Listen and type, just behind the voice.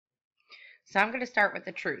So I'm going to start with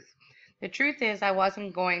the truth. The truth is I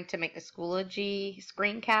wasn't going to make a Schoology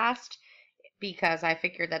screencast because I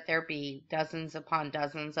figured that there'd be dozens upon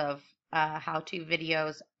dozens of how-to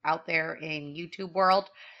videos out there in YouTube world.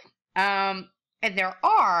 And there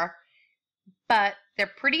are, but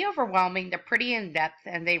they're pretty overwhelming. They're pretty in-depth,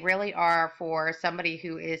 and they really are for somebody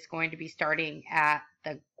who is going to be starting at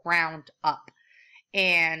the ground up.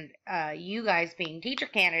 And you guys being teacher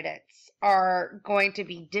candidates are going to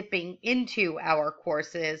be dipping into our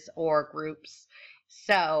courses or groups.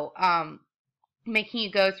 So making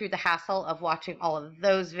you go through the hassle of watching all of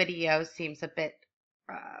those videos seems a bit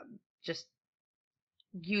just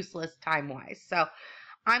useless time-wise. So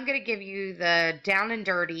I'm going to give you the down and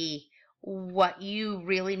dirty, what you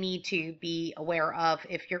really need to be aware of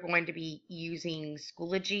if you're going to be using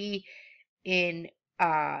Schoology in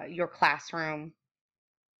your classroom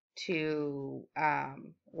to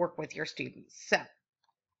work with your students. So,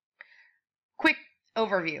 quick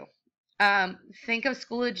overview. Think of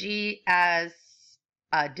Schoology as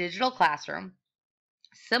a digital classroom,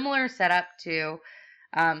 similar setup to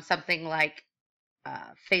something like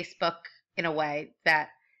Facebook in a way that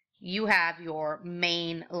you have your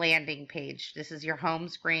main landing page. This is your home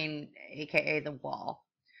screen, aka the wall.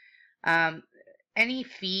 Any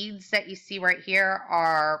feeds that you see right here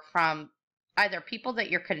are from either people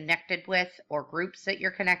that you're connected with or groups that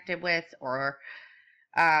you're connected with, or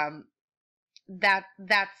that's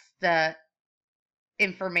the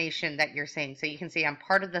information that you're seeing. So you can see I'm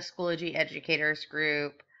part of the Schoology educators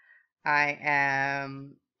group. I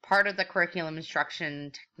am part of the curriculum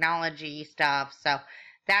instruction technology stuff. So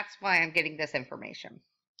that's why I'm getting this information.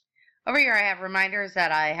 Over here I have reminders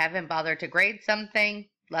that I haven't bothered to grade something.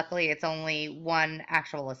 Luckily it's only one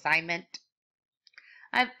actual assignment.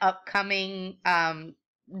 I have upcoming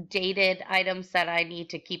dated items that I need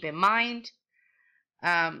to keep in mind.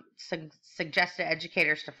 Suggested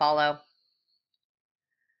educators to follow.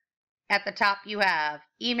 At the top you have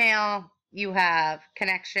email, you have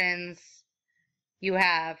connections, you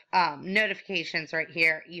have notifications right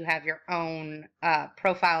here. You have your own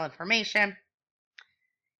profile information.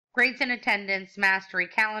 Grades and attendance, mastery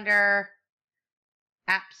calendar,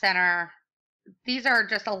 app center. These are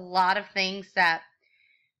just a lot of things that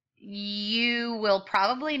you will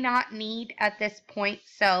probably not need at this point.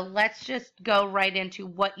 So let's just go right into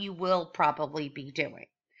what you will probably be doing.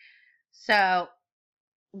 So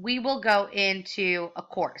we will go into a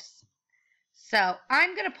course. So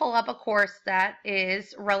I'm going to pull up a course that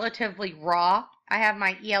is relatively raw. I have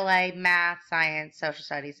my ELA, math, science, social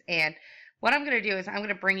studies, and what I'm going to do is I'm going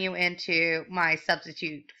to bring you into my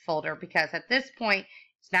substitute folder because at this point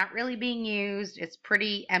it's not really being used. It's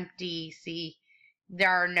pretty empty. See, there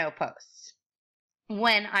are no posts.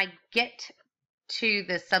 When I get to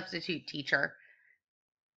the substitute teacher,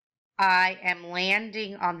 I am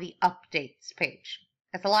landing on the updates page.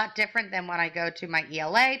 It's a lot different than when I go to my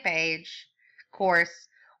ELA page course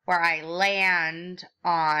where I land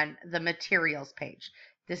on the materials page.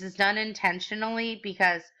 This is done intentionally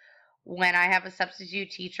because when I have a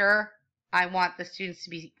substitute teacher, I want the students to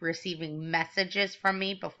be receiving messages from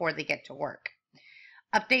me before they get to work.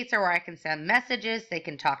 Updates are where I can send messages, they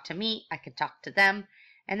can talk to me, I can talk to them,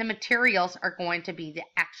 and the materials are going to be the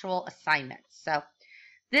actual assignments. So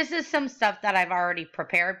this is some stuff that I've already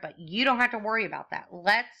prepared, but you don't have to worry about that.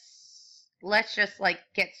 Let's just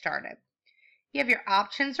get started. You have your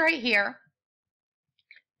options right here,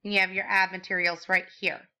 and you have your add materials right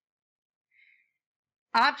here.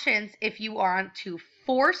 Options, if you want to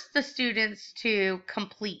force the students to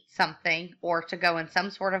complete something or to go in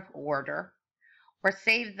some sort of order, or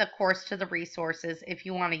save the course to the resources if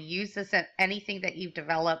you want to use this at anything that you've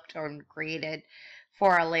developed or created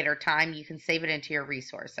for a later time, you can save it into your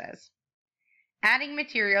resources. Adding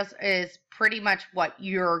materials is pretty much what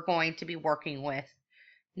you're going to be working with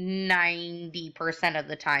 90% of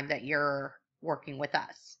the time that you're working with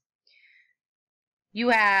us. You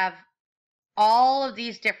have all of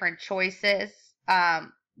these different choices.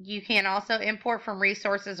 You can also import from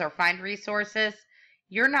resources or find resources.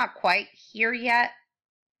 You're not quite here yet,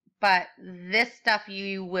 but this stuff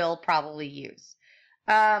you will probably use.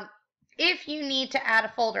 If you need to add a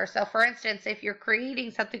folder, so for instance, if you're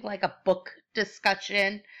creating something like a book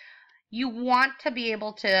discussion, you want to be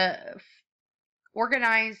able to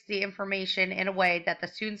organize the information in a way that the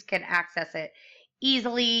students can access it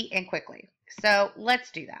easily and quickly. So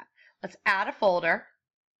let's do that. Let's add a folder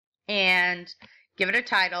and give it a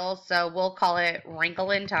title. So we'll call it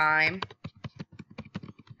Wrinkle in Time.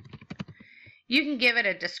 You can give it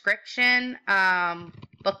a description,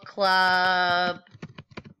 book club,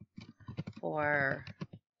 or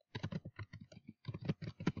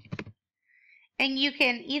And you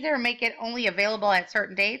can either make it only available at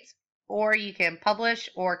certain dates, or you can publish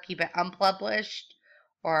or keep it unpublished,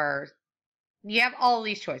 or you have all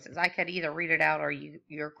these choices. I could either read it out or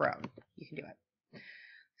you're grown. You can do it.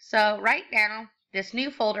 So right now, this new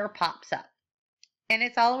folder pops up. And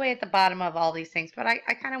it's all the way at the bottom of all these things, but I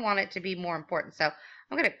kind of want it to be more important. So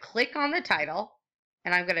I'm going to click on the title,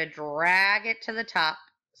 and I'm going to drag it to the top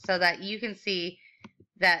so that you can see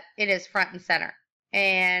that it is front and center.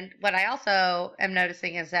 And what I also am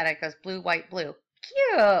noticing is that it goes blue, white, blue.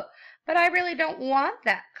 Cute! But I really don't want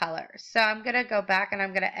that color. So I'm going to go back and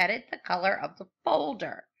I'm going to edit the color of the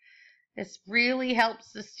folder. This really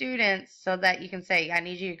helps the students so that you can say, I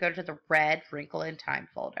need you to go to the red Wrinkle in Time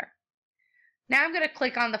folder. Now I'm going to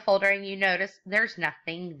click on the folder and you notice there's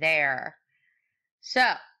nothing there.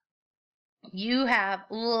 So you have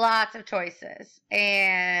lots of choices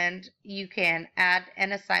and you can add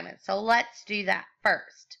an assignment. So let's do that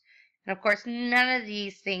first. And of course, none of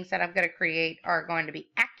these things that I'm going to create are going to be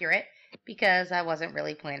accurate because I wasn't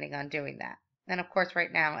really planning on doing that. And of course,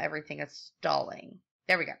 right now, everything is stalling.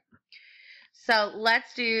 There we go. So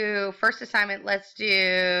let's do first assignment. Let's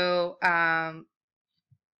do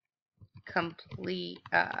complete,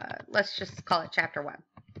 let's just call it chapter 1.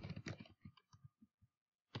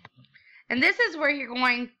 And this is where you're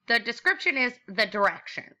going, the description is the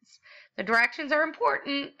directions. The directions are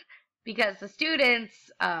important because the students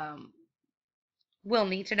will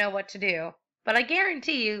need to know what to do. But I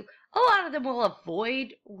guarantee you, a lot of them will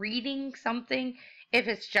avoid reading something if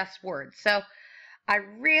it's just words. So I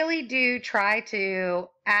really do try to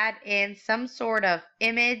add in some sort of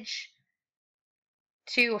image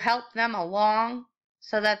to help them along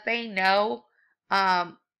so that they know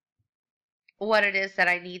what it is that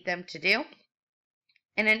I need them to do.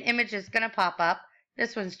 And an image is going to pop up.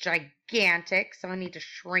 This one's gigantic, so I need to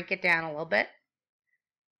shrink it down a little bit.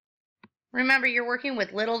 Remember, you're working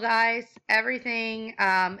with little guys. Everything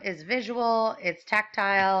is visual, it's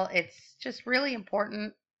tactile. It's just really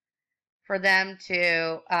important for them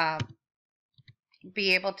to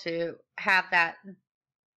be able to have that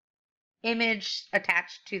image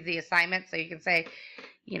attached to the assignment. So you can say,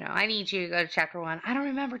 you know, I need you to go to chapter 1. I don't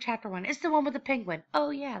remember chapter 1. It's the one with the penguin.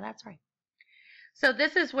 Oh, yeah, that's right. So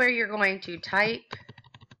this is where you're going to type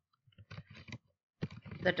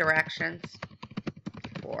the directions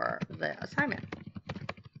for the assignment.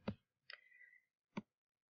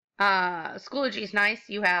 Schoology is nice.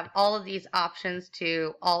 You have all of these options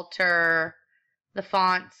to alter the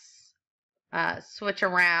fonts, switch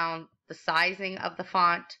around the sizing of the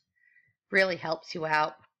font. Really helps you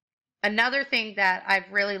out. Another thing that I've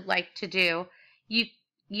really liked to do,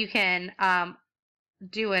 you can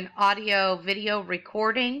do an audio video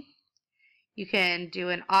recording. You can do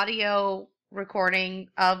an audio recording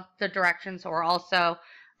of the directions, or also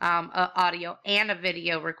audio and a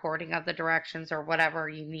video recording of the directions, or whatever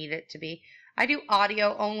you need it to be. I do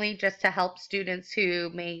audio only just to help students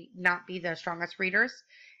who may not be the strongest readers,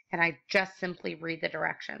 and I just simply read the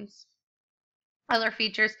directions. Other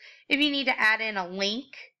features, if you need to add in a link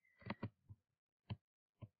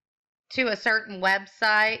to a certain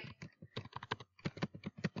website,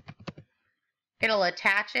 it'll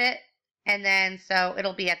attach it, and then so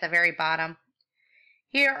it'll be at the very bottom.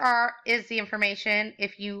 Here is the information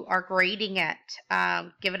if you are grading it.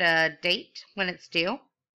 Give it a date when it's due.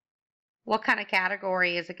 What kind of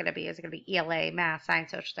category is it going to be? Is it going to be ELA, Math,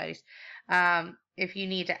 Science, Social Studies? If you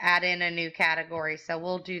need to add in a new category. So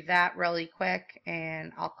we'll do that really quick,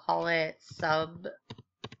 and I'll call it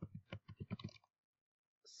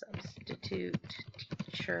Substitute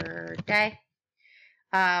Teacher Day.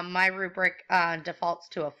 My rubric defaults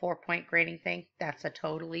to a 4-point grading thing. That's a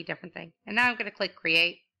totally different thing. And now I'm going to click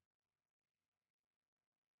Create.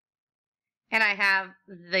 And I have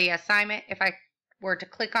the assignment. If I were to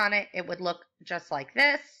click on it, it would look just like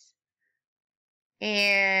this.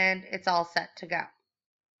 And it's all set to go.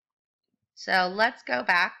 So let's go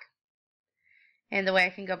back. And the way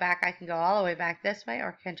I can go back, I can go all the way back this way,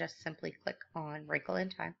 or I can just simply click on Wrinkle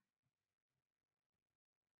in Time.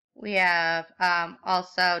 We have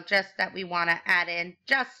also just that we want to add in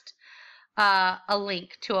just a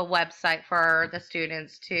link to a website for the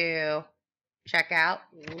students to check out.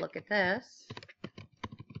 Look at this.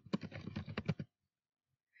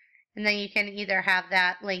 And then you can either have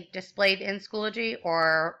that link displayed in Schoology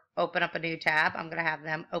or open up a new tab. I'm going to have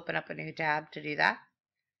them open up a new tab to do that.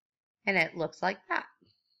 And it looks like that.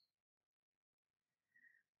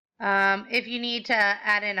 If you need to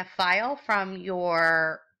add in a file from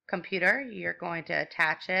your computer, you're going to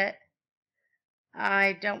attach it.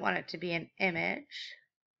 I don't want it to be an image.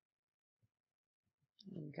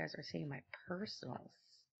 You guys are seeing my personal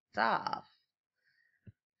stuff.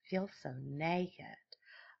 feel so naked.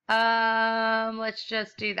 Let's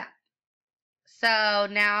just do that. So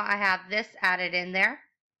now I have this added in there.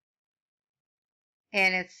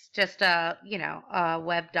 And it's just a, a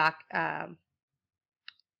web doc.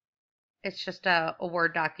 It's just a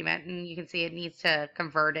Word document, and you can see it needs to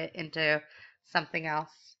convert it into something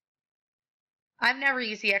else. I've never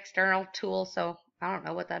used the external tool, so I don't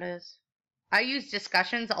know what that is. I use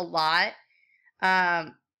discussions a lot.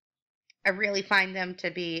 I really find them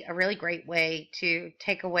to be a really great way to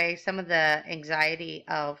take away some of the anxiety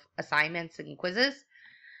of assignments and quizzes.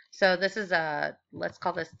 So this is let's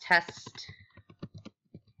call this test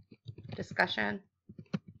discussion.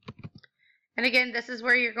 And again, this is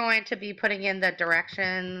where you're going to be putting in the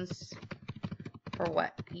directions for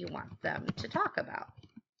what you want them to talk about.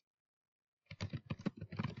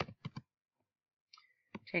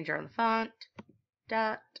 Change on the font,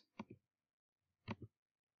 dot.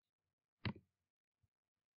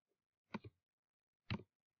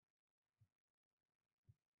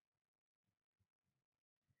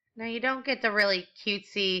 Now you don't get the really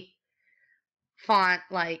cutesy font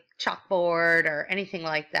like chalkboard or anything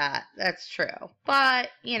like that. That's true. But,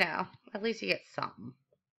 at least you get something.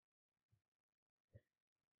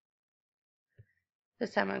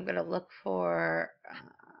 This time I'm going to look for,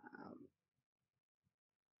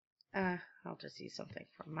 I'll just use something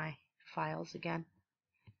from my files again.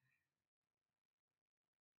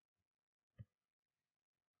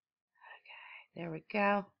 Okay, there we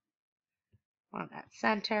go. Want that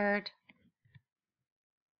centered.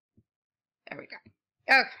 There we go.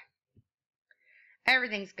 Okay.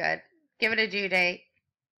 Everything's good. Give it a due date.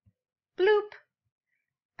 Bloop.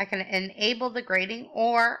 I can enable the grading,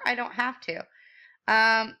 or I don't have to.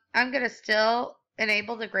 I'm going to still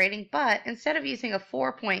enable the grading, but instead of using a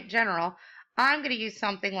 4-point general, I'm going to use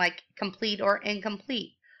something like complete or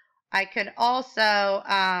incomplete. I could also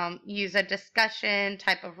use a discussion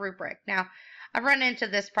type of rubric. Now, I've run into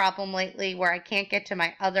this problem lately where I can't get to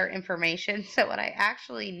my other information. So what I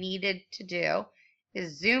actually needed to do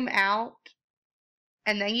is zoom out,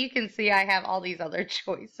 and then you can see I have all these other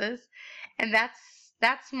choices. And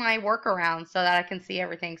that's my workaround so that I can see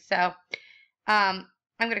everything. So I'm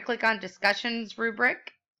going to click on discussions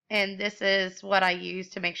rubric, and this is what I use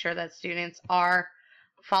to make sure that students are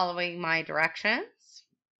following my directions.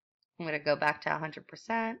 I'm going to go back to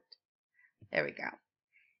 100%. There we go.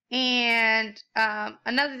 And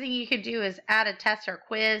another thing you could do is add a test or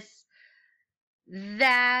quiz.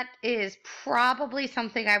 That is probably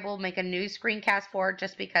something I will make a new screencast for,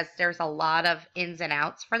 just because there's a lot of ins and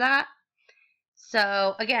outs for that.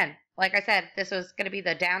 So again, like I said, this was going to be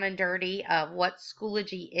the down and dirty of what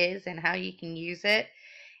Schoology is and how you can use it.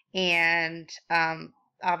 And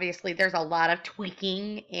obviously there's a lot of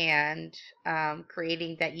tweaking and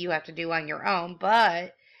creating that you have to do on your own.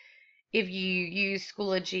 But if you use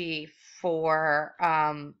Schoology for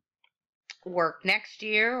work next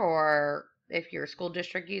year, or if your school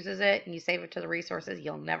district uses it and you save it to the resources,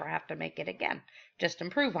 you'll never have to make it again. Just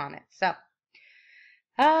improve on it. So,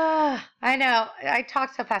 I know. I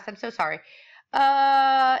talk so fast. I'm so sorry.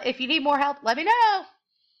 If you need more help, let me know.